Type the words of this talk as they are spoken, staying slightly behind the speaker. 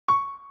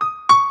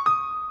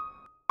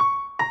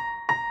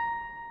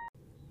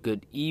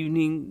good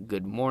evening,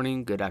 good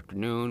morning, good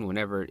afternoon,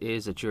 whenever it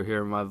is that you're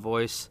hearing my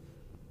voice.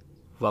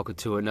 Welcome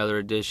to another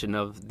edition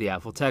of the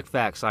Apple Tech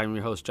Facts. I'm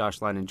your host,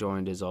 Josh Line, and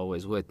joined as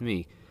always with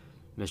me,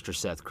 Mr.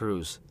 Seth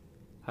Cruz.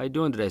 How you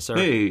doing today, sir?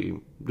 Hey,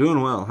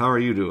 doing well. How are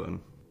you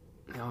doing?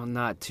 Oh,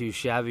 not too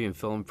shabby and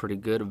feeling pretty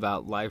good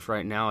about life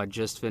right now. I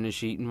just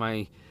finished eating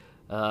my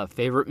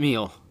favorite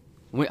meal,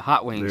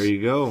 hot wings. There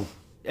you go.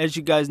 As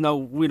you guys know,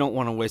 we don't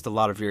want to waste a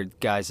lot of your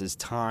guys'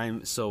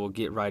 time, so we'll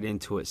get right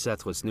into it.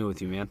 Seth, what's new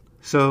with you, man?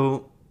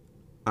 So,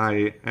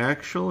 I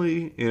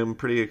actually am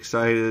pretty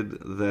excited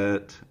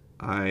that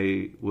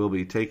I will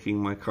be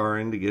taking my car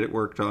in to get it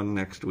worked on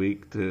next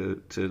week,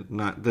 to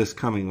not this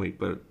coming week,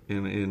 but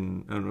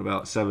in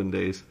about 7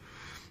 days,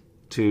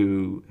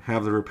 to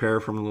have the repair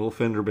from a little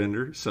fender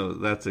bender, so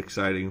that's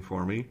exciting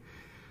for me.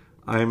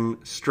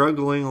 I'm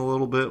struggling a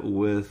little bit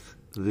with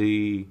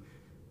the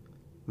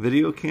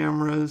video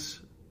cameras,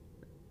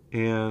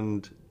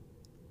 and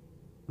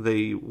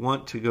they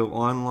want to go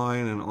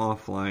online and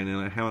offline, and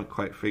I haven't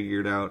quite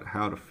figured out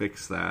how to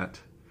fix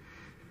that.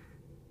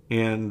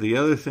 And the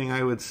other thing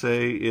I would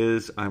say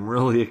is I'm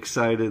really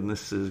excited, and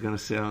this is going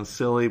to sound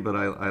silly, but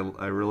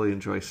I really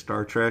enjoy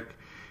Star Trek,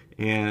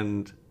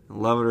 and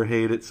love it or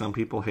hate it, some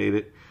people hate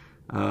it.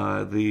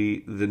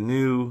 There's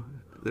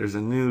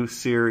a new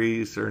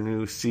series or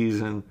new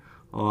season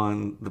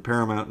on the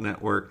Paramount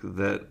Network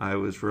that I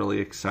was really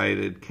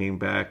excited came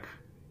back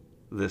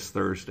this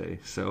Thursday.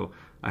 So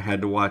I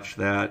had to watch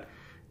that,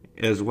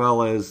 as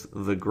well as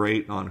The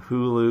Great on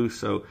Hulu.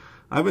 So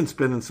I've been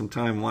spending some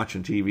time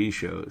watching TV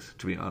shows,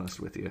 to be honest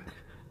with you.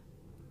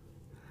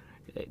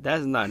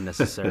 That's not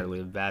necessarily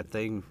a bad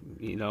thing,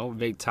 you know.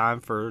 Make time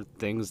for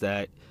things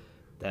that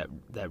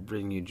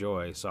bring you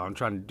joy. So I'm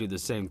trying to do the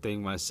same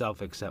thing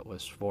myself, except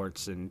with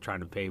sports, and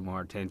trying to pay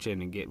more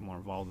attention and get more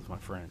involved with my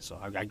friends. So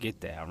I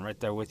get that. I'm right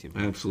there with you,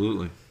 man.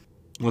 Absolutely.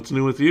 What's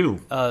new with you?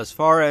 As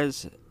far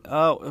as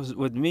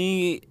with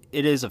me,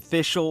 it is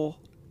official,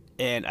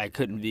 and I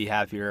couldn't be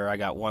happier. I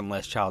got one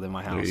less child in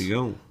my house. There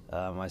you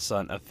go. My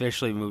son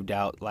officially moved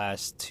out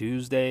last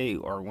Tuesday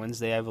or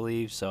Wednesday, I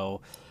believe.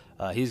 So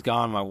he's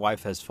gone. My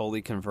wife has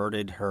fully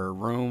converted her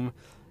room,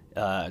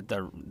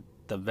 the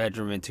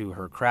bedroom, into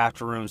her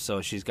craft room.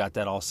 So she's got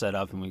that all set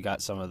up, and we got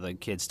some of the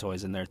kids'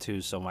 toys in there too.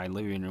 So my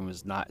living room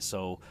is not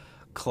so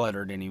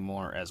cluttered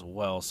anymore as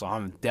well. So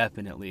I'm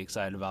definitely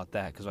excited about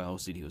that because my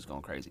OCD was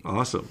going crazy.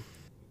 Awesome.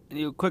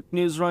 Quick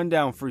news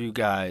rundown for you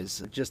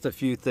guys. Just a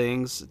few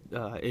things.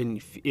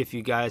 And if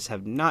you guys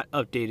have not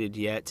updated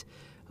yet,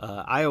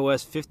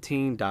 iOS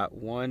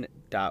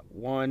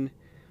 15.1.1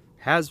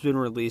 has been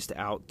released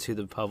out to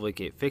the public.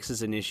 It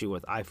fixes an issue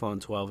with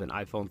iPhone 12 and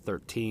iPhone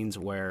 13s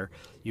where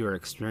you are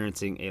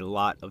experiencing a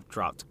lot of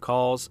dropped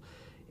calls.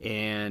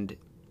 And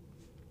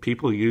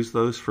people use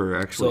those for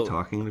actually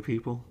talking to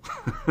people?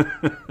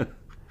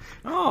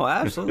 Oh,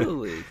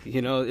 absolutely.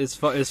 You know, it's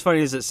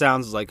funny as it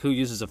sounds, like, who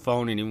uses a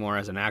phone anymore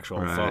as an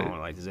actual phone?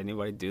 Like, does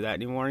anybody do that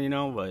anymore, you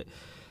know? But,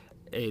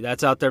 hey,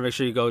 that's out there. Make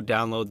sure you go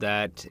download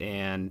that.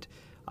 And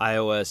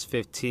iOS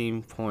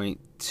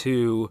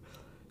 15.2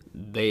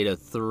 Beta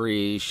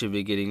 3 should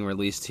be getting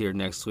released here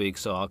next week.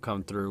 So I'll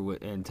come through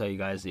and tell you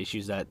guys the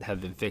issues that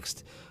have been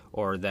fixed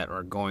or that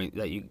are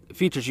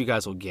features you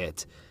guys will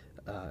get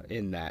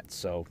in that.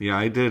 So yeah,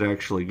 I did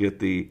actually get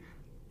the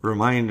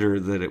reminder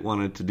that it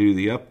wanted to do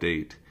the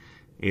update,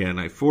 and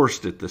I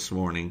forced it this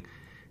morning,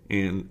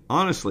 and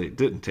honestly, it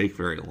didn't take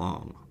very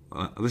long.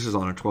 This is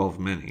on a 12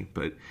 mini,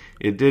 but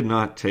it did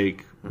not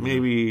take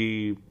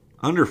maybe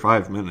under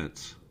 5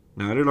 minutes.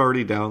 Now, I had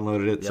already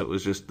downloaded it, so it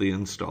was just the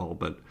install,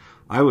 but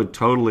I would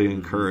totally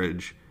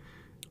encourage,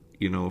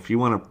 you know, if you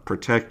want to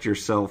protect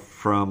yourself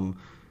from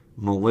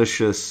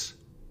malicious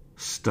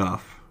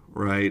stuff,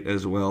 right,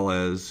 as well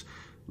as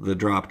the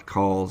dropped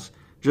calls,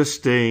 just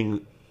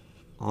staying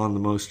on the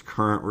most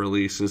current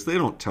releases. They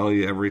don't tell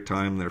you every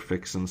time they're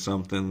fixing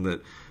something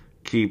that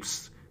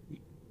keeps,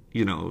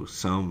 you know,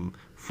 some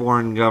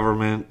foreign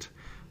government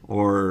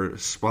or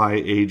spy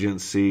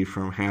agency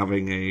from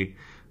having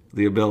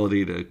the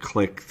ability to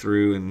click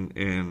through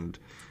and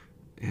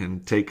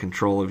take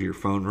control of your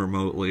phone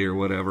remotely or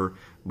whatever.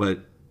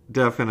 But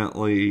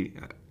definitely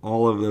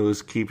all of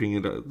those, keeping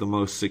it the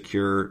most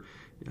secure,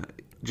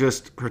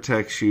 just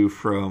protects you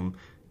from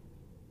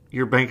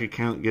your bank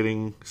account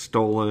getting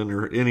stolen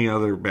or any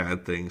other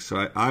bad things.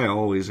 So I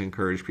always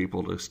encourage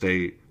people to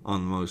stay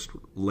on the most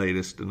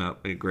latest and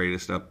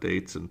greatest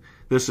updates, and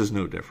this is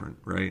no different,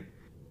 right?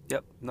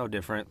 Yep, no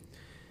different.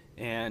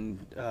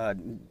 And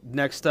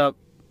next up,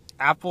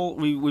 Apple,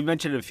 we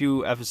mentioned a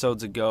few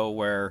episodes ago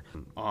where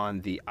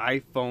on the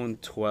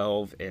iPhone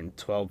 12 and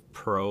 12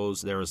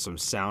 Pros there was some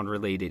sound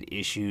related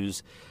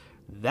issues.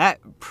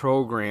 That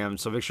program,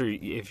 so make sure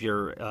if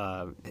you're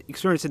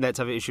experiencing that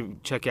type of issue,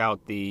 check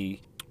out the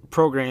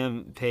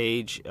program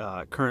page,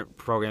 current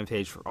program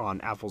page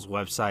on Apple's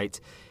website,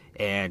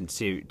 and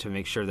to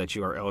make sure that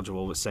you are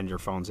eligible to send your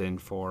phones in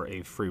for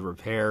a free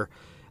repair.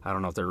 I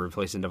don't know if they're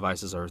replacing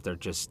devices or if they're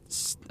just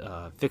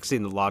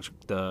fixing the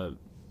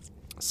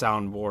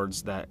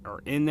soundboards that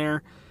are in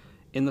there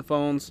in the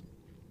phones.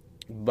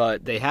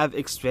 but they have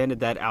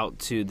expanded that out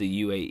to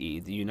the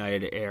UAE, the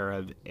United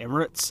Arab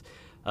Emirates.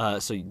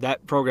 So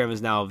that program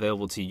is now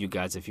available to you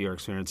guys if you're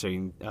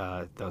experiencing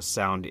those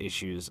sound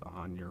issues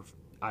on your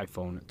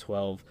iPhone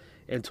 12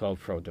 and 12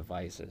 Pro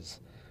devices.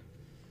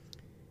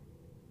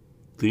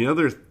 The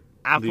other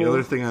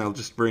Apple, thing I'll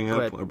just bring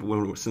up,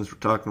 since we're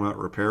talking about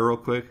repair real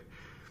quick,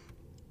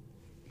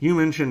 you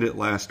mentioned it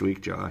last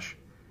week, Josh,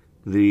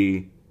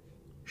 the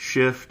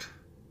shift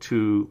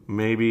to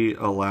maybe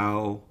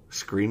allow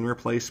screen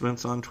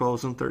replacements on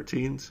 12s and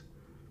 13s.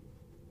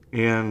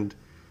 And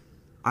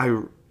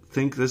I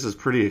think this is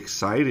pretty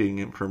exciting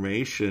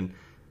information.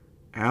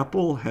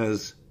 Apple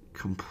has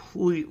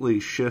completely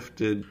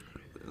shifted,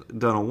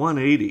 done a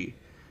 180,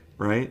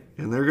 right?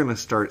 And they're going to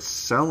start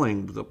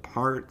selling the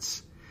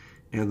parts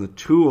and the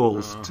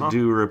tools to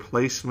do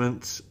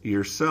replacements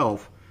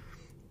yourself.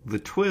 The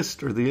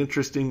twist, or the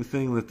interesting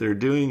thing that they're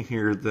doing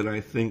here that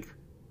I think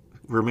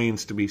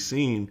remains to be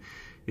seen,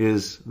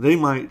 is they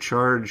might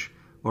charge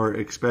or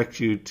expect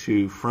you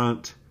to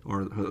front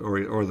or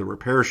the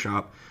repair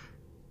shop,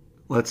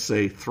 let's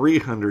say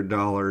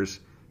 $300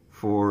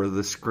 for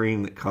the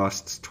screen that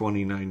costs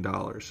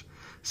 $29.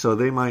 So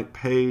they might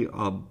pay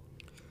a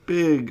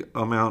big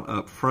amount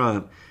up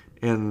front,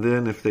 and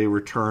then if they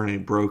return a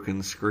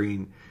broken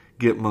screen,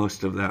 get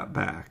most of that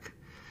back.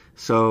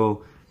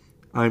 So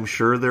I'm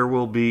sure there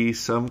will be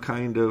some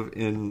kind of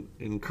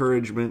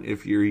encouragement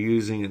if you're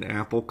using an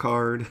Apple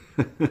Card,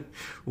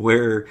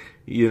 where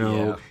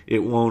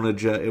it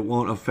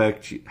won't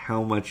affect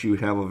how much you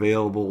have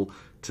available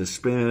to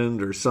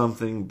spend or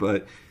something.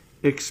 But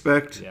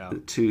expect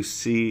to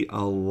see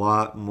a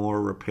lot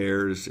more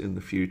repairs in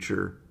the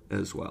future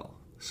as well.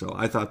 So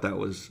I thought that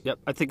was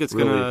I think it's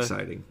really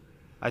exciting.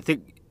 I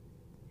think.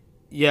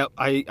 Yeah,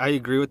 I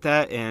agree with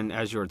that. And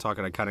as you were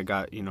talking, I kind of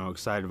got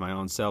excited my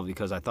own self,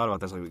 because I thought about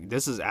this. Like,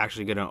 this is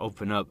actually going to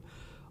open up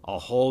a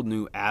whole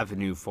new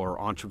avenue for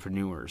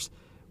entrepreneurs,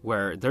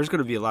 where there's going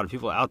to be a lot of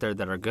people out there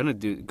that are going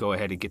to go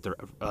ahead and get their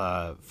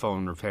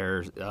phone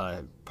repairs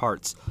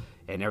parts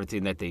and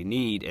everything that they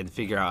need, and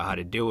figure out how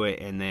to do it,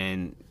 and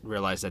then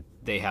realize that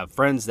they have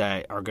friends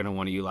that are going to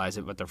want to utilize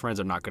it, but their friends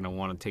are not going to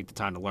want to take the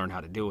time to learn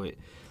how to do it.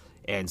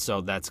 And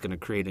so that's going to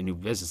create a new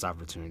business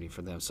opportunity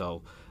for them.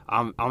 So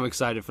I'm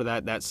excited for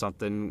that. That's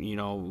something,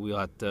 we'll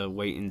have to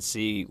wait and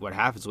see what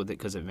happens with it,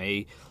 because it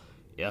may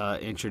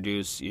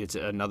introduce, it's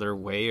another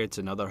way, it's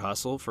another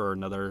hustle for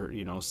another,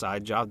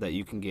 side job that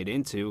you can get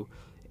into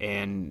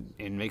and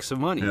make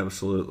some money.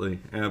 Absolutely.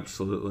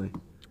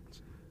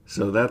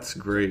 So that's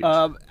great.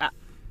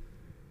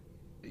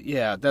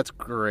 Yeah, that's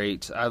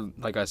great.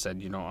 Like I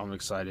said, I'm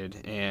excited.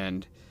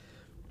 And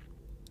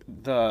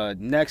the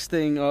next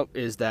thing up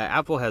is that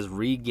Apple has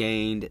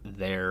regained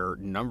their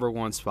number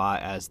one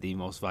spot as the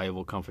most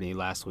valuable company.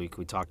 Last week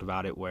we talked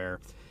about it, where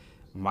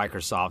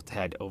Microsoft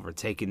had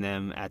overtaken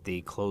them at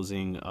the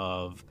closing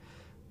of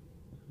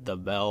the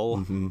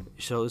bell,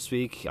 so to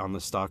speak, on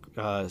the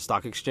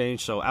stock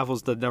exchange. So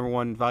Apple's the number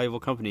one valuable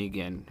company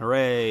again.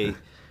 Hooray!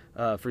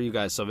 For you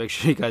guys. So make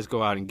sure you guys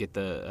go out and get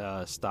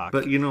the stock.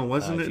 But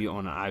wasn't it, if you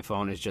own an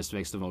iPhone, it just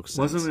makes the most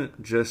sense. Wasn't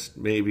it just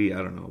maybe, I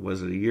don't know,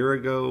 was it a year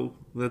ago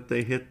that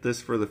they hit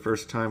this for the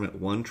first time at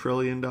 $1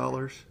 trillion?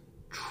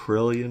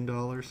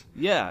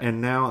 Yeah.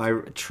 And now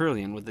a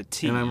trillion with a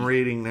T. And I'm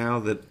reading now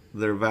that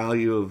their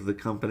value of the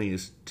company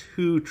is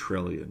 $2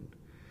 trillion.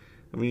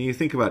 I mean, you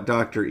think about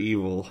Dr.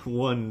 Evil,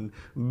 $1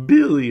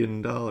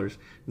 billion.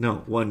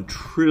 No, $1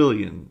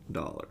 trillion.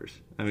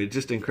 I mean,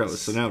 just incredible.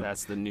 So now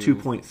that's the new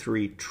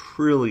 $2.3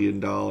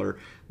 trillion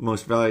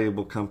most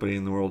valuable company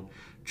in the world.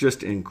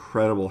 Just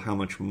incredible how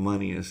much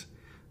money is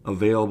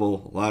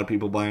available. A lot of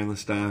people buying the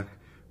stock.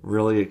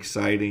 Really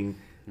exciting.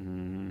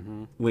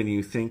 When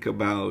you think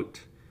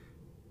about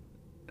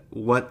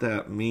what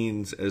that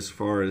means as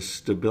far as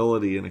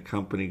stability in a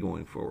company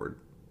going forward.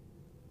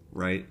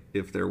 Right?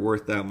 If they're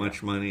worth that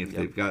much money, if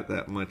they've got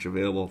that much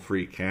available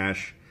free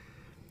cash,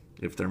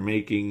 if they're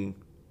making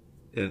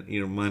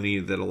money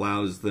that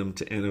allows them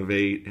to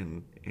innovate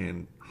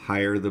and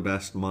hire the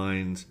best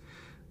minds,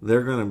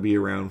 they're going to be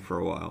around for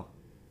a while.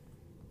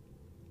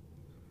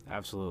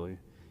 Absolutely.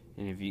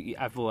 And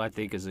Apple, I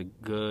think, is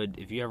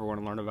if you ever want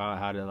to learn about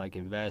how to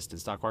invest in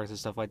stock markets and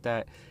stuff like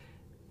that,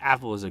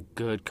 Apple is a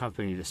good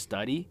company to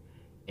study.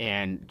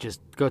 And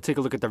just go take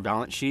a look at their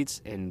balance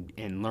sheets and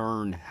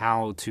learn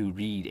how to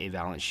read a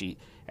balance sheet.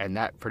 And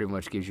that pretty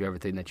much gives you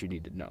everything that you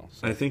need to know.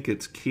 So. I think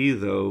it's key,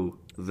 though,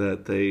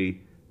 that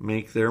they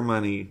make their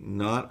money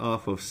not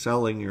off of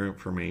selling your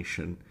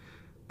information,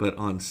 but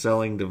on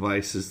selling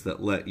devices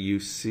that let you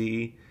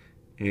see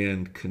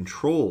and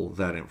control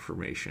that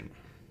information.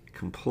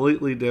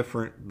 Completely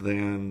different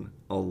than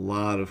a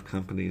lot of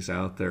companies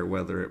out there,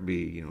 whether it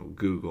be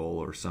Google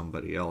or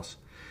somebody else,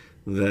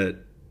 that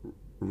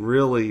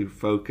really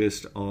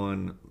focused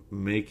on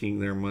making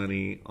their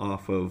money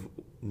off of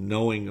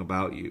knowing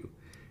about you.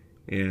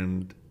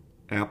 And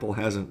Apple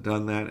hasn't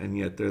done that, and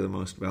yet they're the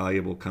most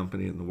valuable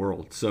company in the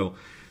world. So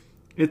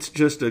it's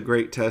just a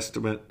great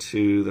testament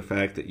to the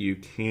fact that you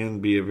can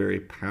be a very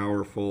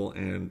powerful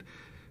and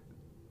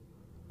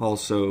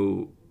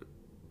also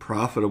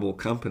profitable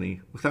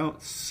company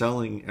without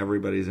selling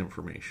everybody's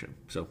information.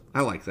 So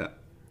I like that.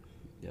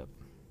 Yep,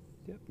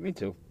 me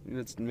too.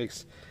 It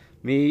makes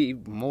me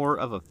more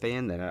of a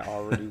fan than I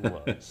already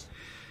was.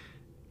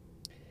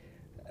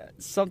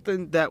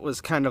 Something that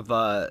was kind of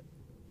a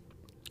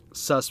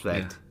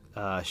suspect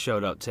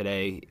showed up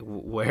today,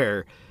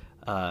 where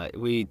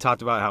we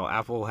talked about how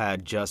Apple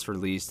had just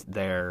released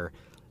their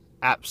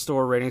App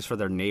Store ratings for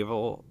their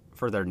native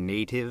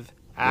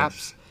apps.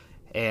 Yes.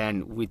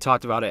 And we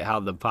talked about it,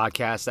 how the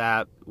podcast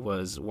app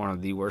was one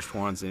of the worst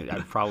ones. And I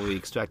probably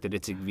expected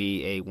it to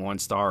be a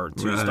 1-star or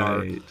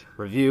 2-star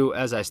review,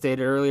 as I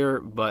stated earlier.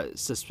 But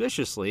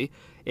suspiciously,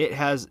 it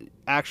has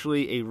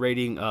actually a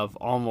rating of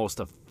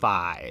almost a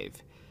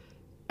 5.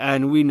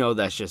 And we know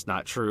that's just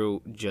not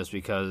true, just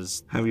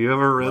because. Have you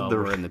ever read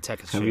we're in the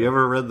tech Have you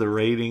ever read the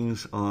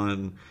ratings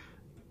on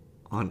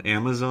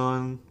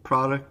Amazon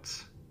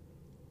products?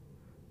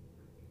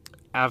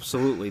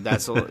 Absolutely.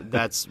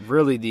 That's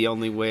really the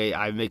only way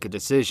I make a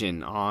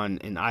decision on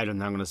an item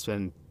that I'm going to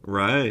spend,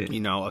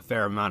 a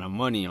fair amount of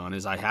money on,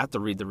 is I have to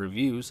read the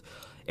reviews.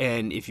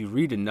 And if you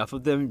read enough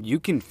of them, you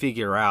can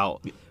figure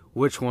out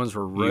which ones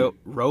were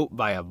wrote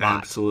by a bot.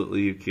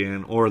 Absolutely, you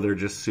can. Or they're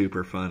just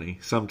super funny.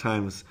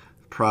 Sometimes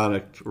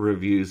product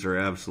reviews are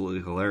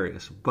absolutely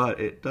hilarious. But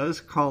it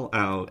does call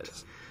out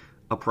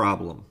a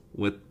problem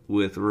with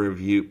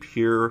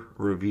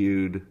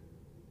peer-reviewed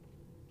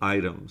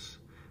items.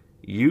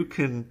 You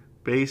can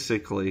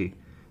basically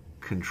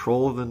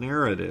control the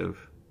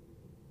narrative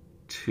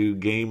to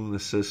game the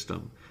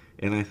system.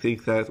 And I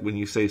think that when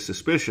you say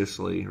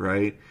suspiciously,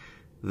 right,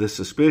 the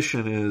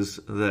suspicion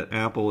is that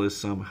Apple is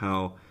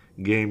somehow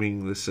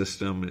gaming the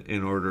system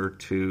in order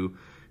to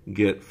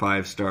get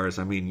 5 stars.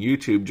 I mean,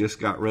 YouTube just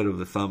got rid of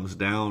the thumbs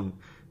down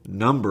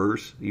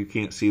numbers. You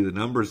can't see the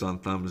numbers on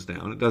thumbs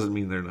down. It doesn't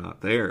mean they're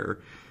not there.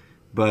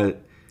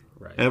 But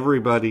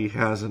everybody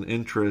has an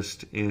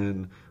interest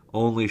in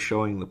only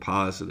showing the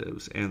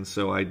positives. And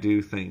so I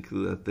do think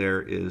that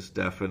there is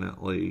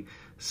definitely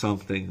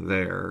something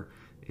there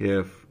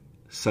if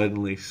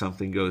suddenly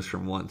something goes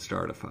from 1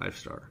 star to 5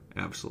 star.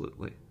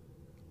 Absolutely.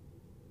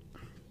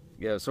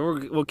 Yeah, so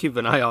we'll keep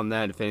an eye on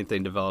that. If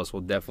anything develops,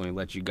 we'll definitely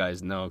let you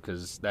guys know,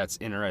 because that's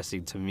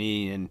interesting to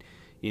me. And,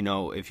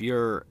 if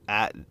you're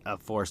at a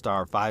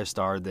 4-star or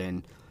 5-star,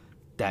 then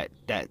that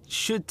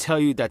should tell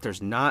you that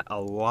there's not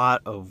a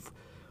lot of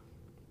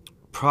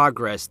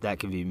progress that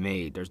can be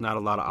made. There's not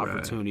a lot of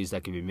opportunities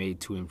that can be made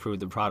to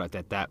improve the product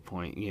at that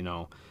point,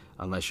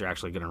 unless you're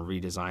actually going to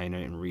redesign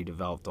it and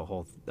redevelop the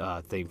whole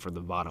thing from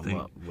the bottom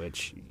up,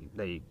 which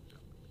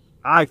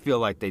I feel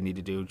like they need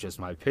to do. Just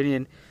my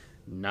opinion.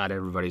 Not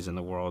everybody's in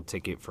the world.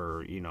 Take it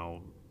for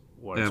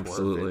what it's worth.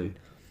 Absolutely.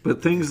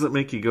 But things that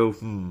make you go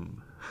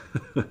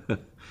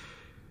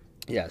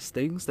Yes,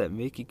 things that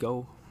make you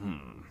go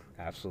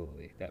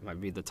Absolutely. That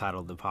might be the title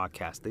of the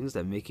podcast. Things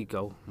that make you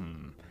go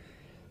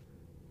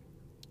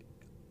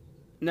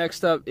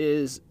Next up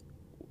is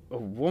a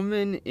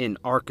woman in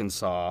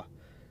Arkansas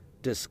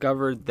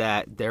discovered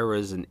that there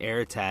was an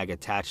AirTag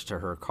attached to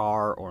her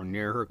car or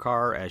near her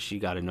car as she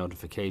got a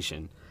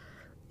notification.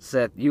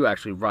 Seth, you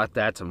actually brought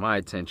that to my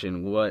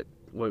attention. What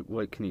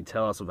can you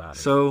tell us about it?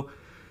 So,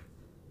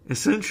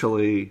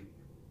 essentially,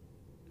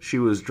 she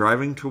was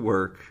driving to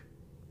work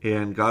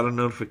and got a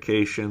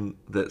notification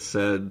that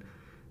said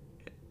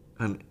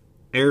an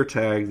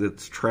AirTag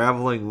that's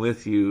traveling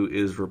with you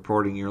is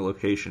reporting your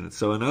location.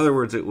 So in other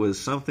words, it was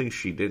something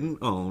she didn't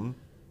own,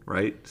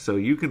 right? So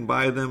you can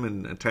buy them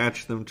and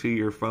attach them to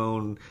your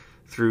phone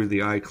through the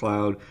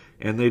iCloud,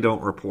 and they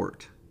don't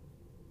report.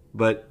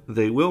 But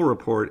they will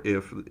report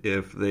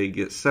if they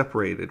get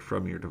separated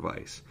from your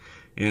device.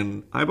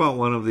 And I bought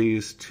one of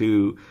these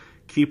to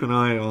keep an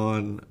eye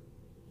on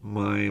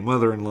my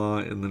mother-in-law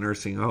in the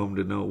nursing home,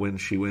 to know when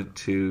she went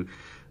to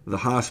the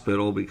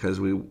hospital, because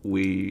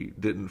we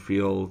didn't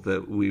feel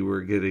that we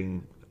were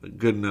getting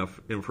good enough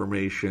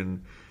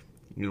information.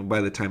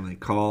 By the time they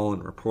call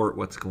and report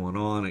what's going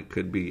on, it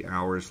could be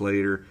hours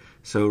later.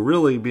 So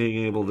really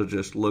being able to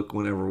just look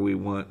whenever we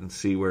want and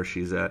see where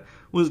she's at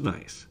was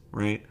nice,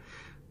 right?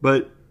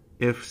 But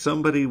if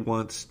somebody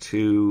wants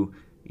to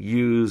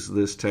use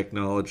this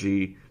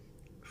technology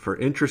for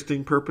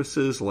interesting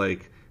purposes,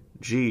 like,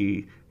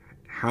 gee,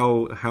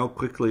 how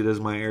quickly does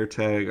my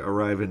AirTag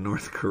arrive in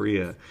North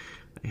Korea?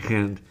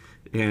 And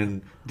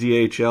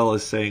DHL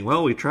is saying,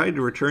 well, we tried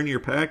to return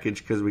your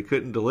package because we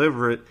couldn't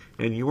deliver it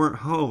and you weren't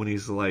home. And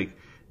he's like,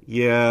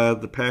 yeah,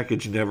 the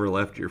package never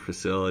left your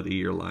facility.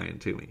 You're lying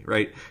to me,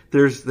 right?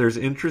 There's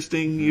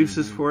interesting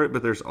uses for it,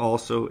 but there's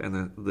also,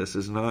 and this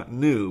is not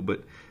new,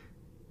 but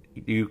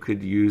you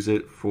could use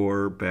it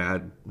for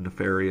bad,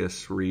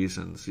 nefarious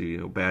reasons.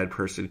 Bad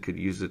person could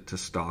use it to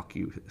stalk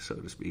you, so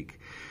to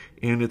speak.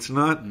 And it's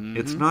not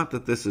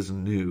that this is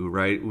new,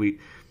 right?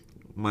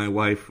 My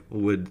wife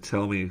would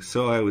tell me,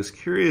 so I was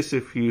curious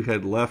if you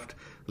had left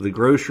the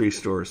grocery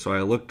store, so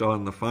I looked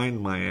on the Find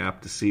My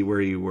app to see where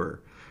you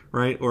were,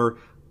 right? Or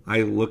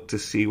I looked to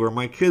see where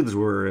my kids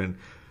were, and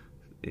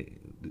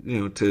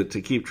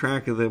to keep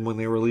track of them when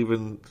they were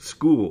leaving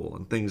school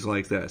and things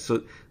like that.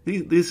 So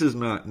this is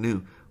not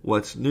new.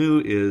 What's new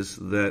is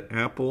that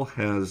Apple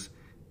has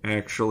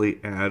actually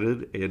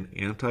added an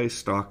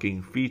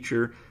anti-stalking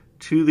feature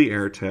to the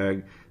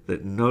AirTag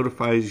that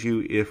notifies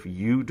you if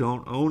you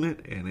don't own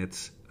it and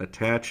it's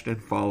attached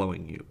and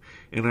following you.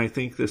 And I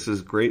think this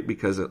is great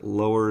because it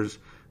lowers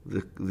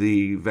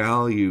the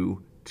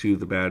value to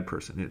the bad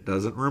person. It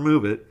doesn't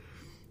remove it,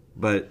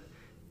 but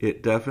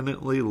it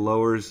definitely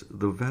lowers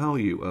the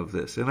value of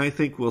this. And I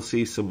think we'll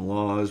see some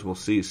laws, we'll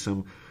see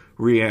some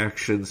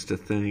reactions to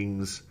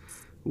things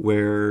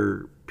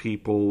where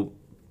people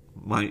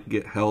might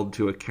get held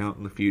to account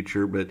in the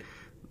future. But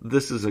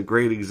this is a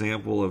great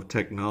example of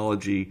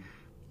technology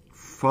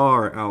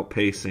far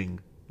outpacing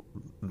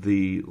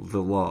the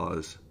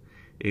laws.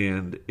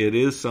 And it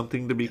is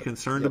something to be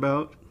concerned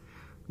about,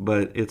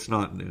 but it's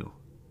not new.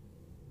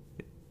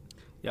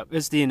 Yep,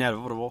 it's the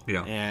inevitable.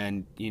 Yeah.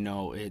 And,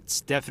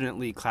 it's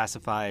definitely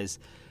classifies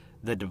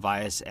the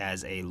device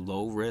as a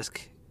low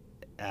risk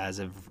as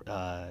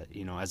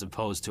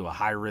opposed to a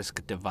high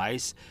risk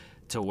device,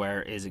 to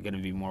where is it going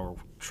to be more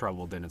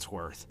trouble than it's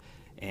worth.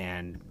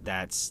 And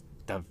that's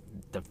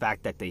the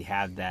fact that they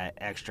have that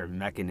extra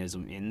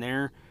mechanism in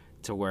there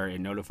to where it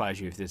notifies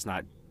you if it's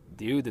not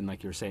due, then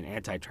like you were saying,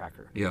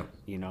 anti-tracker. Yeah.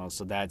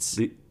 So I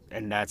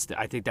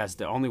think that's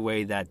the only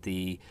way that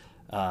the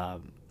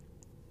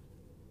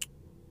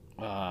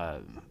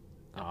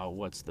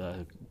what's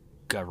the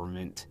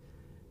government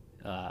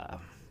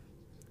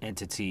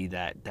entity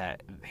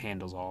that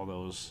handles all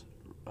those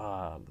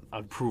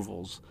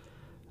approvals,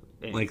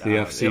 like the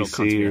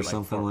FCC or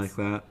something like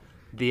that.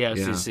 The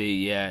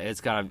FCC,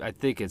 I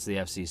think it's the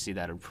FCC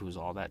that approves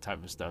all that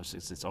type of stuff.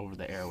 Since it's over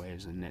the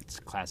airwaves and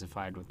it's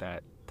classified with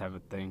that type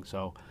of thing,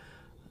 so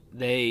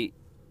they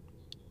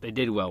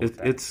did well with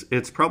that.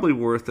 It's probably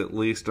worth at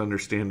least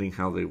understanding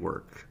how they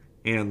work,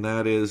 and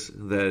that is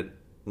that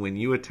when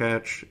you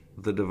attach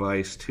the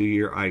device to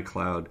your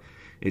iCloud,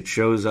 it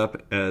shows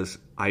up as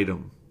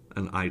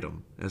an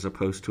item, as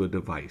opposed to a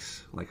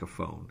device like a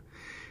phone.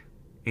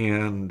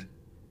 And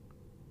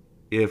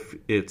if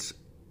it's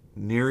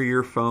near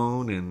your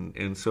phone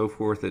and so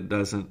forth, it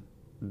doesn't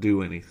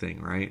do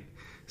anything, right?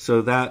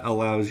 So that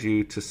allows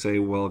you to say,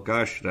 well,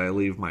 gosh, should I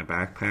leave my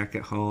backpack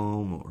at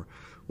home or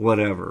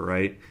whatever,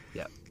 right?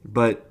 Yeah.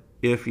 But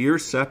if you're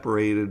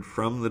separated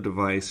from the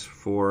device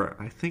for,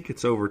 I think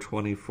it's over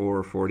 24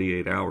 or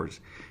 48 hours,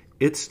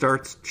 it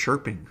starts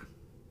chirping.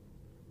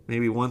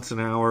 Maybe once an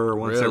hour or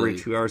once every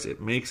 2 hours, it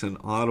makes an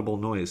audible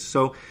noise.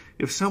 So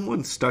if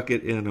someone stuck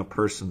it in a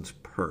person's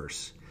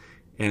purse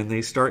and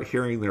they start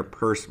hearing their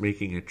purse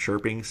making a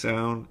chirping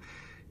sound,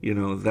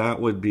 that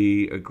would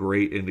be a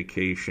great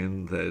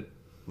indication that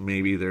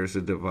maybe there's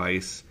a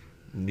device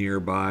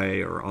nearby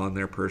or on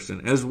their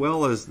person, as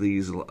well as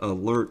these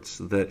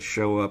alerts that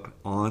show up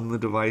on the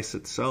device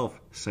itself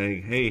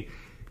saying, hey,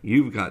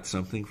 you've got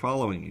something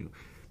following you.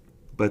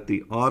 But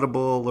the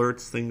audible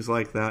alerts, things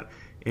like that,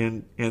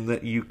 and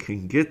that you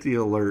can get the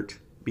alert,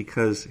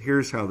 because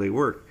here's how they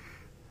work.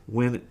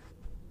 When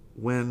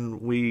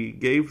we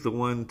gave the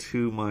one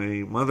to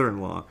my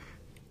mother-in-law,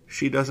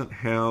 she doesn't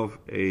have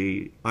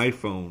a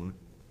iPhone,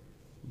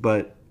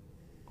 but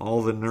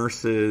all the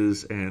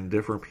nurses and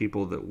different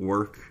people that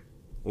work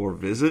or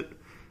visit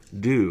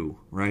do,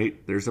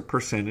 right? There's a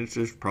percentage,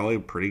 there's probably a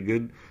pretty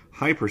good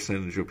high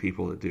percentage of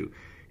people that do.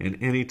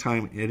 And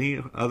anytime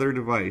any other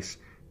device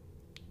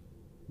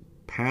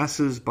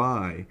passes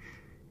by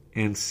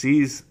and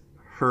sees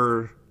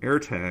her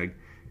AirTag,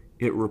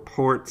 it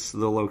reports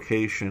the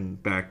location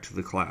back to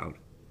the cloud.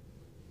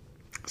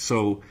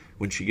 So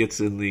when she gets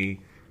in the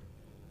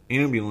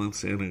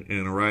ambulance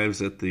and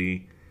arrives at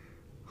the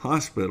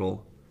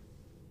hospital,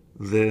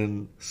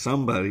 then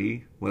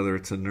somebody, whether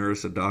it's a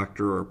nurse, a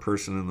doctor, or a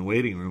person in the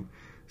waiting room,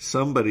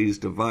 somebody's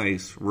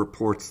device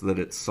reports that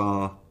it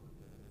saw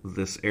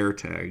this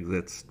AirTag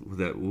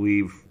that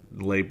we've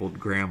labeled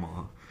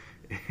grandma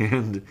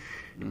and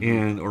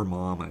or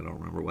mom, I don't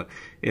remember what.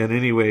 And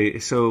anyway,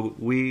 so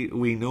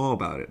we know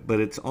about it, but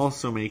it's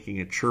also making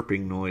a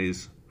chirping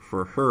noise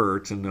for her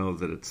to know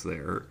that it's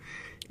there,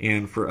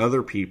 and for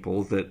other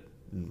people that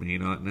may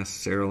not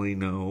necessarily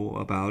know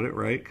about it,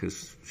 right?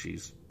 Because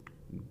she's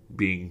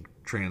being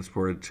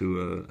transported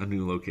to a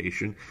new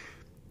location,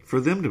 for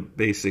them to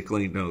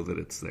basically know that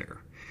it's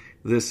there.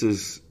 This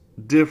is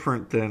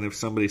different than if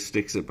somebody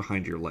sticks it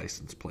behind your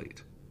license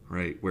plate,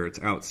 right? Where it's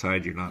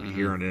outside, you're not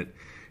hearing it,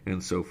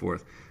 and so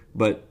forth.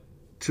 But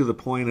to the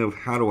point of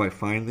how do I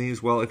find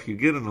these? Well, if you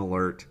get an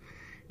alert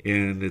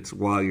and it's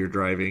while you're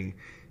driving,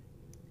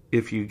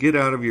 if you get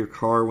out of your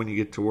car when you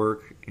get to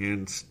work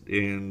and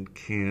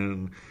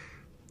can,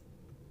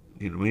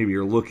 maybe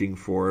you're looking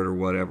for it or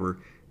whatever,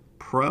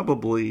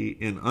 probably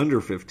in under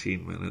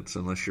 15 minutes,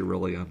 unless you're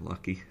really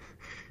unlucky,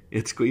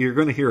 you're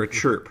going to hear a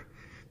chirp.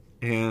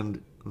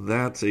 And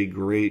that's a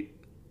great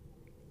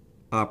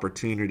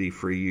opportunity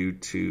for you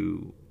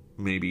to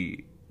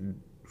maybe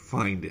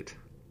find it,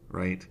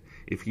 right?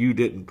 If you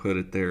didn't put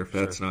it there, if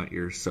that's not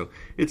yours. So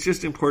it's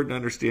just important to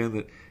understand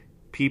that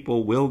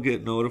people will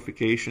get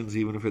notifications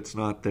even if it's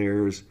not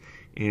theirs,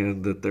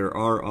 and that there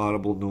are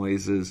audible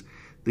noises.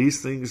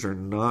 These things are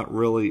not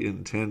really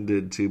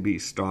intended to be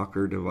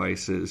stalker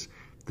devices.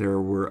 There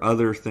were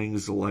other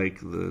things like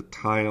the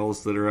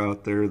tiles that are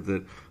out there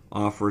that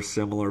offer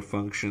similar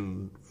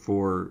function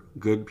for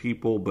good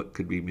people but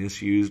could be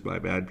misused by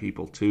bad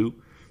people too.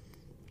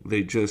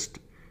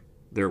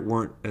 There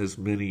weren't as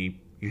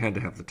many. You had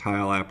to have the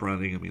tile app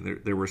running. I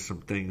mean, there were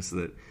some things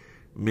that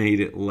made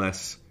it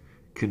less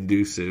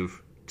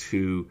conducive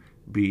to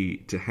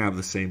have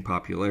the same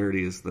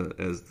popularity as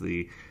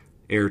the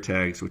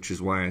AirTags, which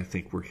is why I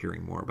think we're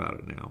hearing more about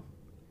it now.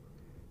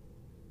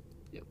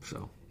 Yep.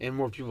 So, and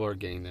more people are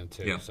getting them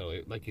too. Yeah. So,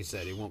 like you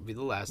said, it won't be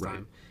the last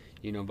Right.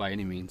 time, by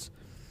any means.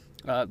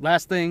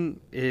 Last thing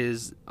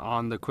is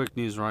on the quick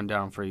news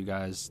rundown for you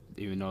guys,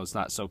 even though it's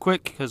not so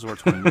quick because we're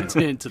 20 minutes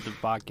into the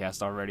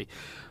podcast already.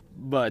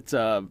 But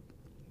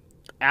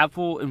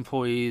Apple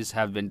employees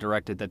have been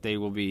directed that they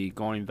will be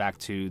going back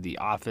to the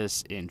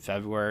office in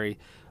February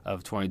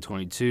of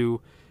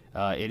 2022.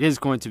 It is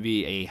going to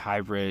be a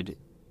hybrid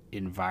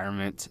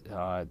environment.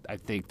 I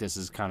think this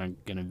is kind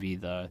of going to be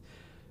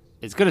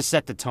it's going to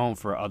set the tone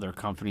for other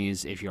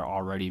companies if you're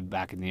already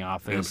back in the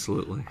office.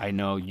 absolutely. I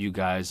know you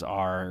guys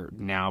are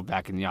now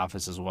back in the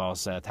office as well,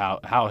 Seth. How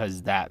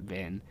has that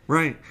been?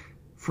 Right.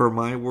 For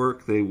my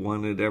work, they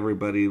wanted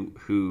everybody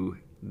who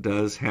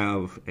does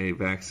have a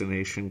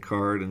vaccination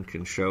card and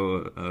can show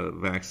a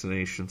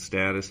vaccination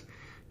status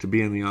to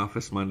be in the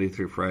office Monday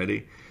through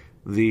Friday.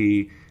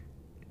 The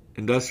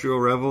Industrial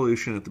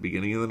Revolution at the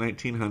beginning of the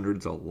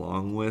 1900s,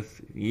 along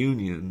with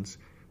unions,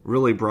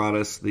 really brought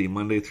us the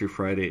Monday through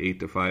Friday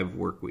 8 to 5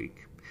 work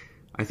week.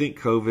 I think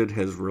COVID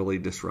has really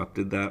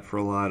disrupted that for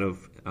a lot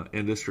of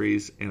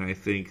industries, and I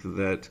think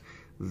that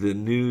the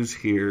news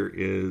here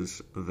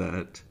is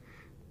that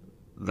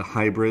the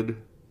hybrid,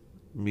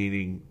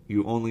 meaning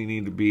you only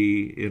need to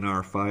be in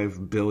our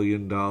 $5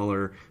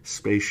 billion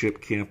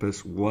spaceship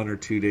campus 1 or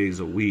 2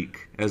 days a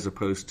week as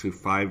opposed to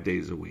 5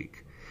 days a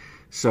week.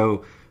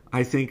 So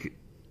I think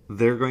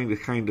they're going to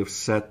kind of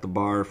set the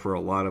bar for a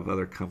lot of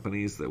other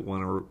companies that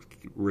want to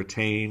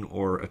retain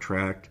or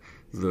attract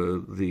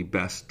the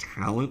best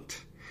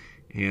talent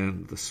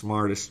and the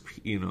smartest,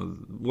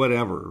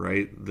 whatever,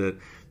 right? That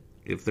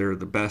if they're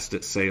the best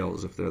at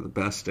sales, if they're the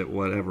best at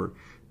whatever,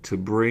 to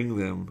bring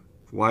them.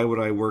 Why would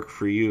I work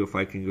for you if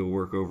I can go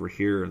work over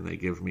here and they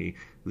give me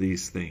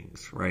these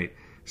things, right?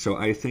 So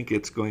I think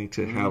it's going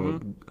to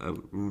have a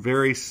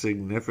very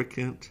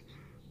significant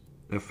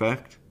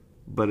effect,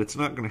 but it's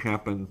not going to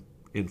happen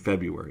in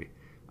February.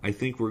 I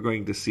think we're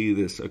going to see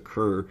this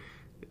occur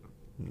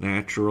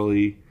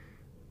naturally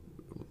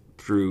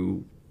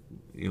through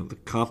the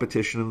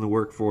competition in the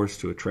workforce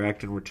to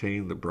attract and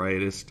retain the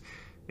brightest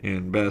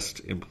and best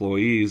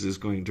employees is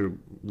going to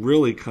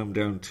really come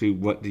down to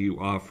what do you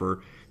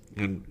offer.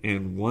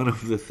 And one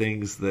of the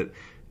things that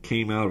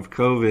came out of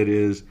COVID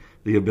is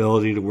the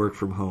ability to work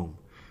from home.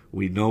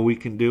 We know we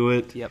can do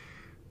it. Yep.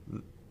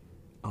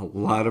 A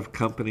lot of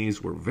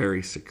companies were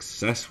very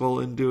successful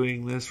in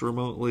doing this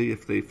remotely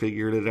if they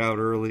figured it out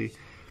early.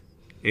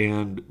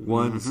 And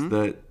ones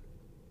that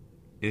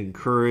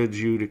encourage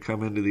you to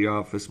come into the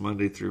office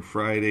Monday through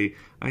Friday,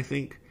 I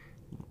think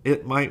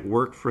it might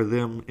work for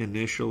them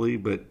initially,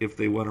 but if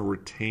they want to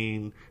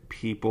retain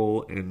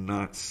people and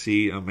not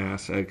see a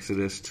mass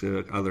exodus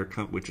to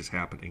which is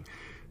happening,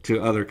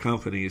 to other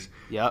companies,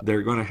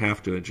 they're going to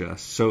have to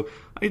adjust. So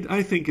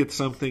I think it's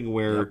something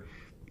where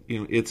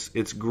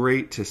it's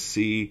great to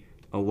see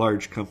a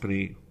large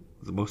company,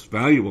 the most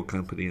valuable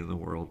company in the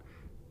world,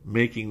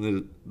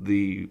 making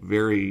the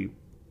very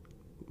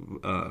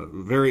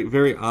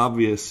very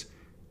obvious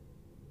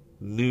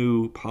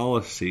new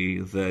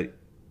policy that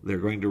they're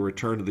going to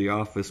return to the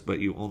office, but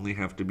you only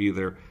have to be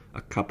there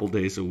a couple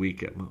days a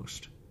week at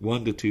most,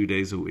 1 to 2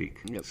 days a week.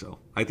 Yep. So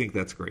I think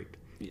that's great.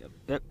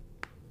 Yep.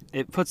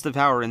 It puts the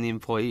power in the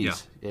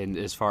employees, and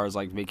as far as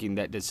like making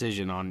that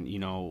decision on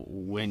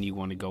when you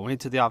want to go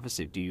into the office.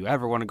 Do you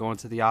ever want to go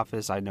into the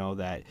office? I know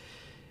that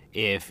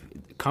if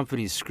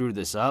companies screw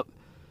this up,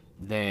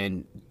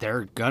 then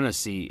they're gonna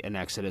see an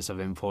exodus of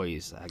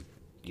employees.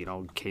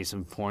 Case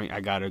in point, I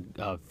got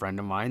a friend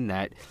of mine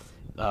that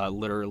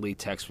literally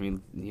texted me,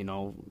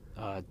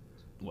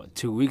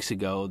 2 weeks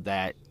ago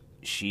that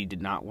she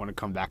did not want to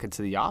come back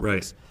into the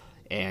office.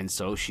 Right. And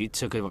so she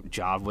took a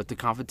job with the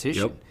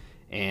competition. Yep.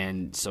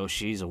 And so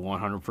she's a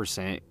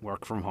 100%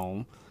 work from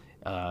home.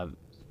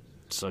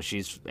 So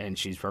she's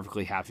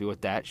perfectly happy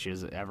with that. She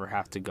doesn't ever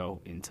have to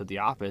go into the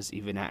office,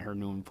 even at her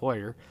new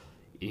employer,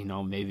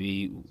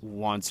 maybe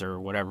once or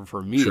whatever for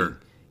a meeting. Sure.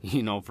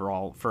 For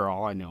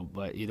all I know.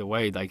 But either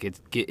way, like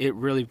it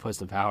really puts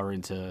the power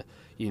into,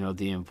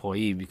 the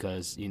employee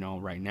because,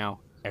 right now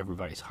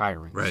everybody's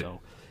hiring. Right.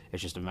 So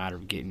it's just a matter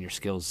of getting your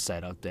skills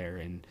set up there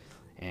and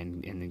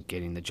then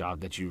getting the job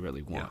that you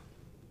really want. Yeah.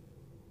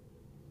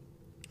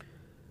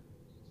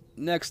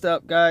 Next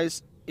up,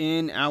 guys,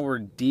 in our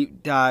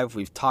deep dive,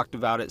 we've talked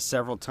about it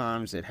several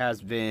times. It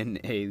has been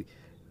a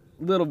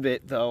little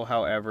bit, though,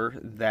 however,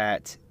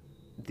 that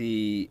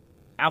the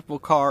Apple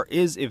car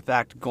is in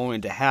fact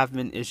going to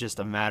happen. It's just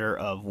a matter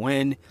of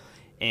when,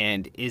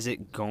 and is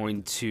it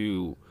going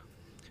to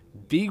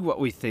be what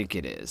we think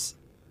it is?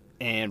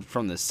 And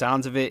from the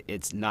sounds of it,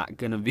 it's not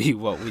going to be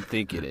what we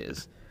think it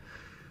is.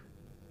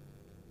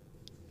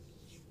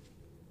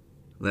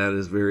 That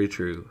is very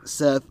true.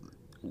 Seth,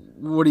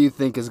 what do you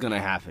think is going to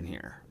happen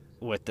here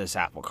with this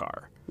Apple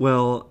car?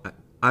 Well,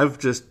 I've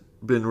just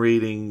been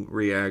reading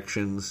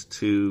reactions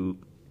to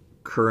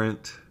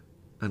current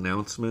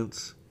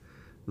announcements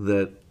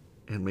that,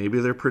 and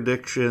maybe they're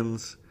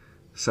predictions.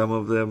 Some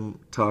of them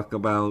talk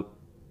about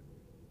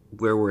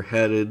where we're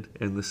headed,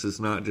 and this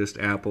is not just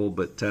Apple,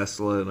 but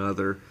Tesla and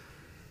other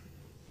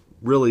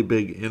really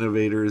big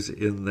innovators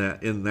in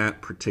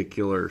that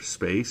particular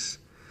space.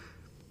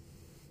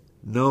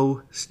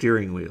 No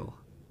steering wheel.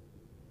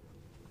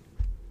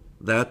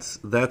 That's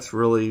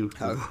really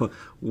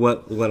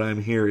what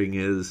I'm hearing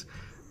is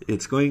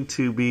it's going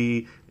to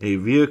be a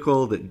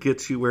vehicle that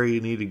gets you where you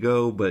need to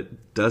go,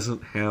 but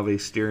doesn't have a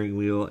steering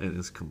wheel and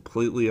is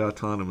completely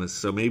autonomous.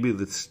 So maybe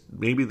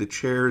the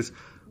chairs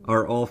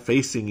are all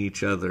facing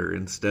each other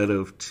instead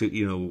of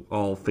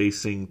all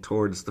facing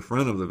towards the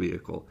front of the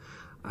vehicle.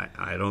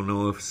 I don't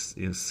know if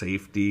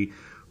safety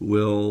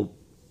will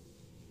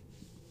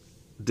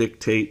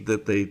dictate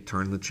that they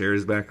turn the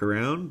chairs back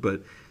around,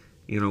 but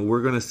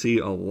we're going to see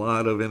a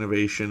lot of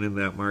innovation in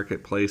that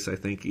marketplace. I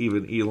think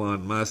even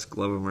Elon Musk,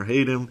 love him or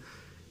hate him,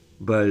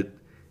 but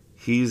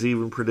he's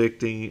even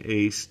predicting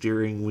a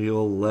steering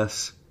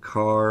wheel-less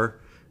car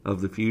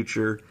of the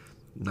future.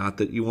 Not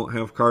that you won't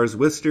have cars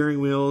with steering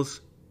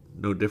wheels,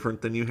 no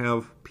different than you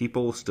have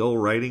people still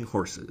riding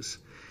horses.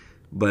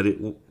 But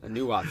a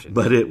new option.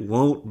 But it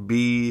won't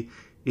be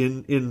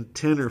in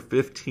 10 or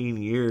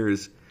 15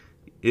 years.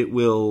 It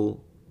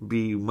will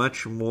be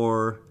much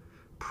more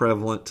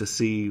prevalent to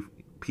see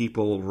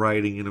people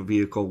riding in a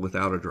vehicle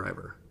without a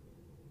driver.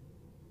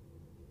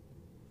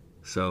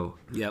 So,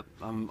 yep,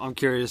 I'm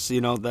curious.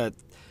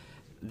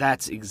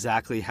 That's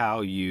exactly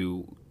how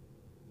you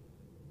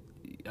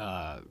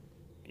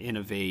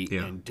innovate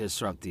and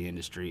disrupt the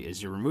industry.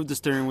 Is you remove the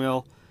steering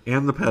wheel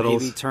and the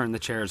pedals, maybe turn the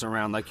chairs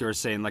around like you were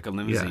saying, like a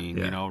limousine.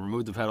 Yeah.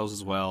 Remove the pedals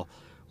as well,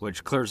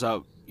 which clears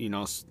up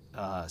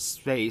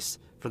space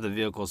for the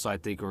vehicle. So I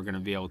think we're going to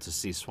be able to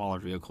see smaller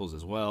vehicles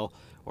as well,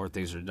 or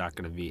things are not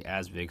going to be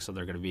as big, so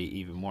they're going to be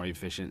even more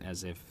efficient,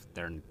 as if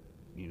they're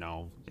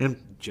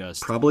and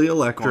just probably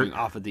electric, going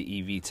off of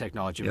the EV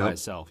technology by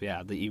itself.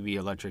 Yeah, the EV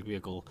electric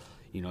vehicle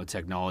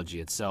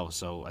technology itself.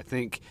 So I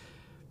think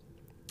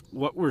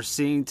what we're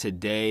seeing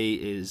today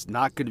is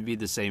not going to be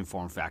the same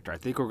form factor. I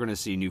think we're going to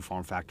see new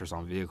form factors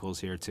on vehicles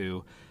here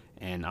too,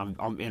 and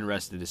I'm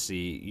interested to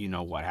see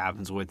what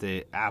happens with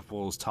it.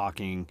 Apple's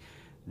talking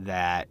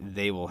that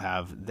they will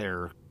have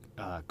their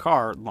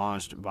car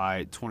launched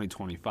by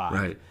 2025,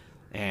 right?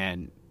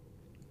 And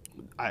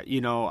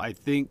I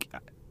think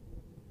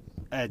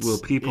will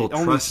people it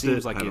only trust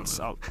seems it? like it's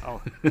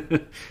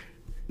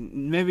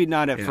maybe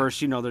not at first.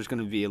 There's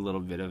going to be a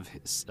little bit of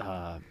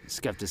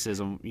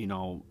skepticism,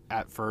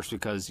 at first,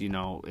 because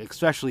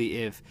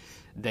especially if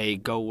they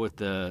go with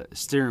the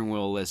steering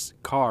wheel-less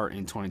car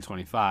in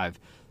 2025,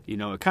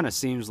 it kind of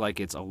seems like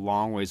it's a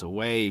long ways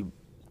away,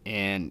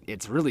 and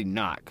it's really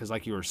not, because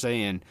like you were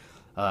saying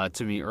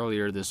to me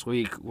earlier this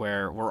week,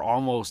 where we're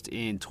almost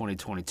in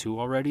 2022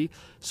 already,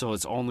 so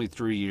it's only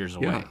 3 years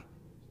away. Yeah.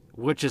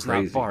 Which is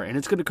Crazy. not far, and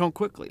it's going to come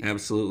quickly.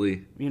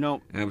 Absolutely.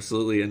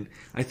 Absolutely. And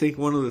I think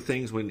one of the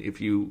things,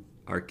 if you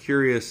are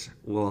curious,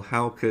 well,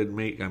 how could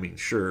make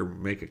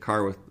a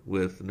car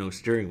with no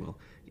steering wheel.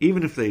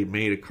 Even if they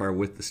made a car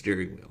with the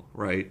steering wheel,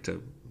 right,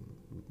 to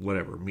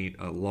meet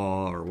a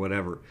law or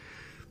whatever.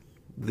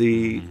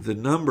 The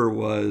number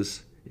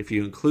was, if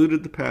you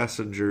included the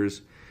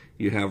passengers,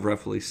 you have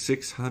roughly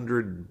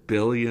 600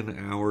 billion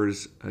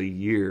hours a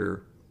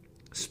year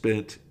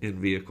spent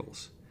in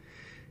vehicles.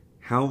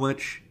 How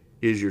much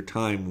is your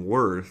time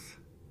worth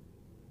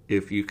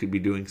if you could be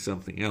doing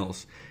something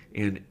else?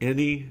 And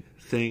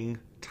anything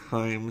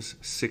times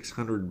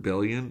 600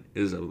 billion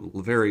is a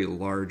very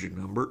large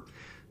number.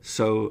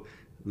 So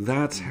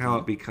that's how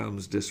it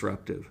becomes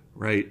disruptive,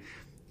 right?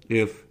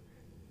 If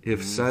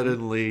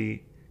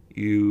suddenly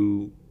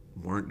you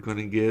weren't going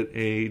to get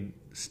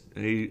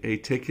a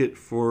ticket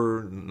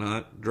for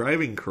not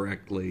driving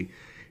correctly,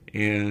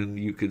 and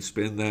you could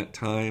spend that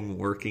time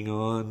working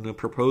on a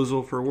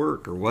proposal for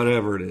work or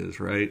whatever it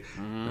is, right?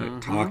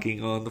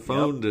 Talking on the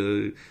phone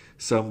to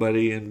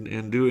somebody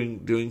and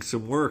doing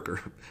some work, or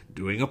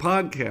doing a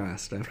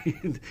podcast. I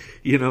mean,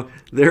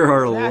 there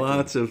are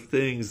lots of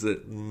things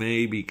that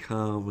may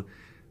become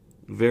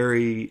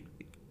very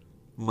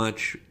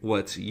much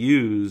what's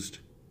used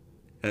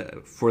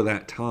for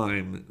that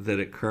time that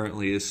it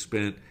currently is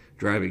spent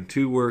driving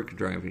to work,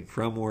 driving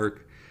from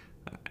work.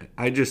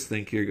 I just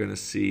think you're going to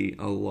see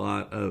a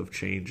lot of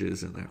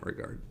changes in that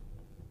regard.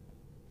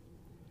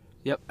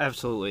 Yep,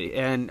 absolutely.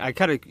 And I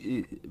kind of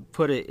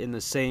put it in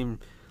the same,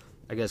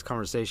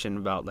 conversation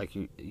about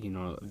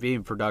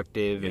being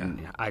productive,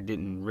 and I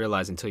didn't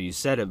realize until you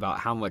said it about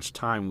how much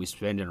time we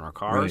spend in our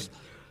cars. Right.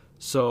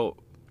 So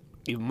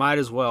you might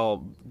as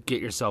well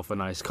get yourself a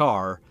nice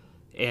car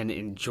and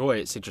enjoy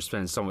it since you're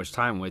spending so much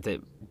time with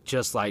it.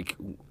 Just like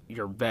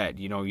your bed,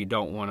 you know, you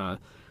don't want to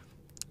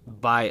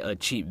buy a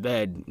cheap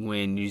bed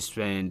when you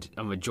spend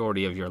a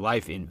majority of your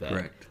life in bed,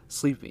 Correct.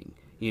 sleeping.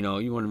 You know,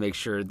 you want to make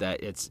sure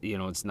that it's, you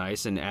know, it's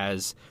nice. And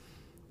as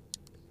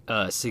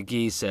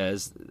Sagi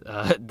says,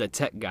 the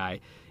tech guy,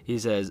 he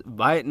says,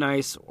 buy it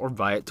nice or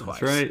buy it twice.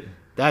 That's right.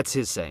 That's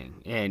his saying.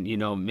 And, you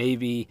know,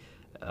 maybe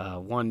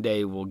one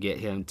day we'll get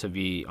him to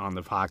be on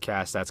the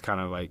podcast. That's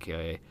kind of like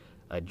a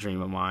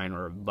dream of mine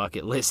or a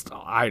bucket list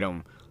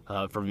item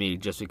for me,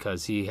 just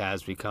because he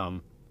has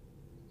become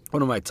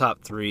one of my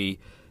top 3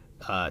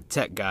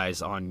 tech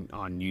guys on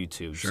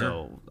YouTube. Sure.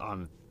 So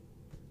I'm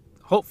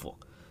hopeful.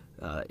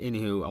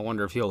 Anywho, I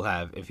wonder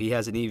if he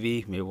has an EV,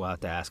 maybe we'll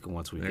have to ask him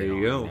once we There get you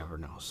on. go. You never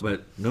know. So.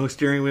 But no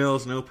steering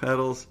wheels, no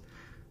pedals.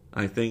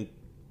 I think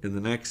in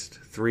the next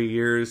 3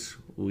 years,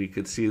 we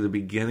could see the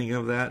beginning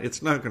of that.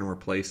 It's not going to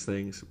replace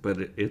things, but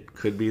it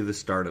could be the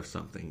start of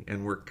something.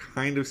 And we're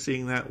kind of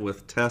seeing that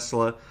with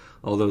Tesla,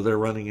 although they're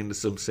running into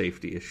some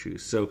safety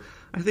issues. So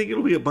I think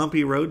it'll be a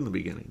bumpy road in the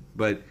beginning.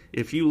 But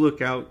if you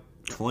look out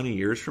 20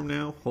 years from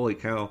now, holy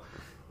cow,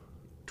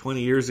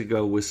 20 years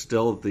ago was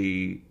still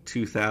the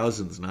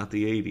 2000s, not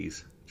the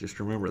 80s. Just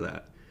remember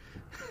that.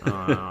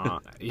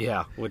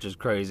 Yeah, which is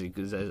crazy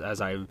because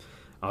as I'm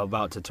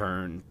about to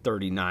turn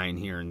 39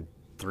 here in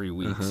 3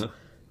 weeks,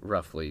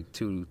 roughly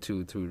 3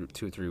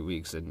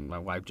 weeks, and my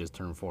wife just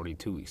turned 40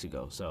 2 weeks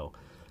ago. So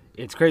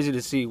it's crazy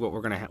to see what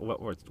we're gonna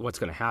what's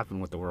gonna happen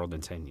with the world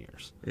in 10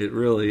 years. It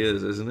really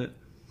is, isn't it?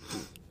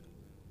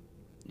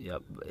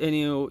 Yep. And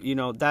you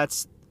know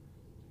that's,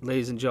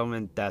 ladies and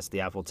gentlemen, that's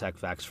the Apple Tech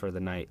Facts for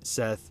the night.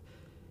 Seth,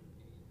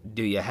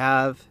 do you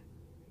have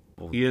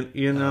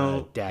You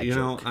know, dad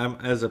joke? I'm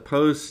as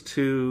opposed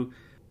to,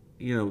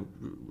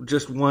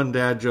 just one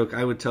dad joke.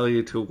 I would tell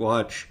you to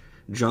watch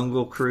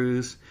Jungle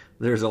Cruise.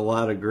 There's a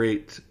lot of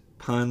great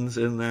puns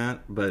in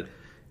that, but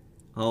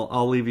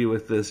I'll leave you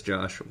with this,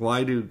 Josh.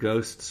 Why do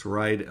ghosts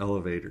ride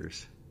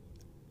elevators?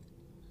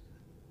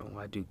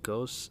 Why do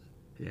ghosts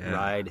Yeah.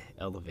 ride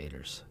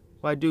elevators?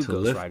 Why do To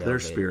ghosts lift ride their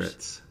elevators?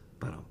 spirits.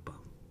 Ba-dum-bum.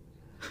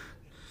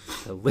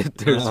 To lift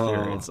their Oh.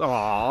 spirits.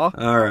 Aw.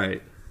 All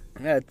right.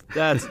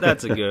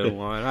 That's a good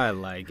one. I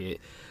like it.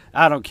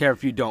 I don't care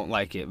if you don't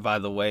like it, by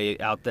the way,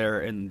 out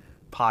there in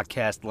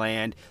podcast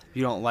land. If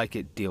you don't like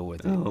it, deal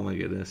with it. Oh, my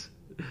goodness.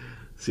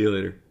 See you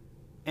later.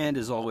 And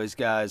as always,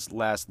 guys,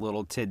 last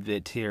little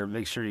tidbit here.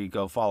 Make sure you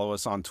go follow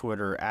us on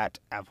Twitter at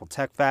Apple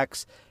Tech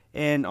Facts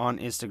and on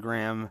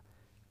Instagram,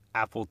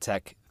 Apple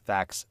Tech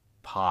Facts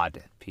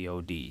Pod,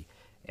 Pod.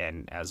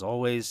 And as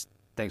always,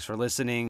 thanks for listening.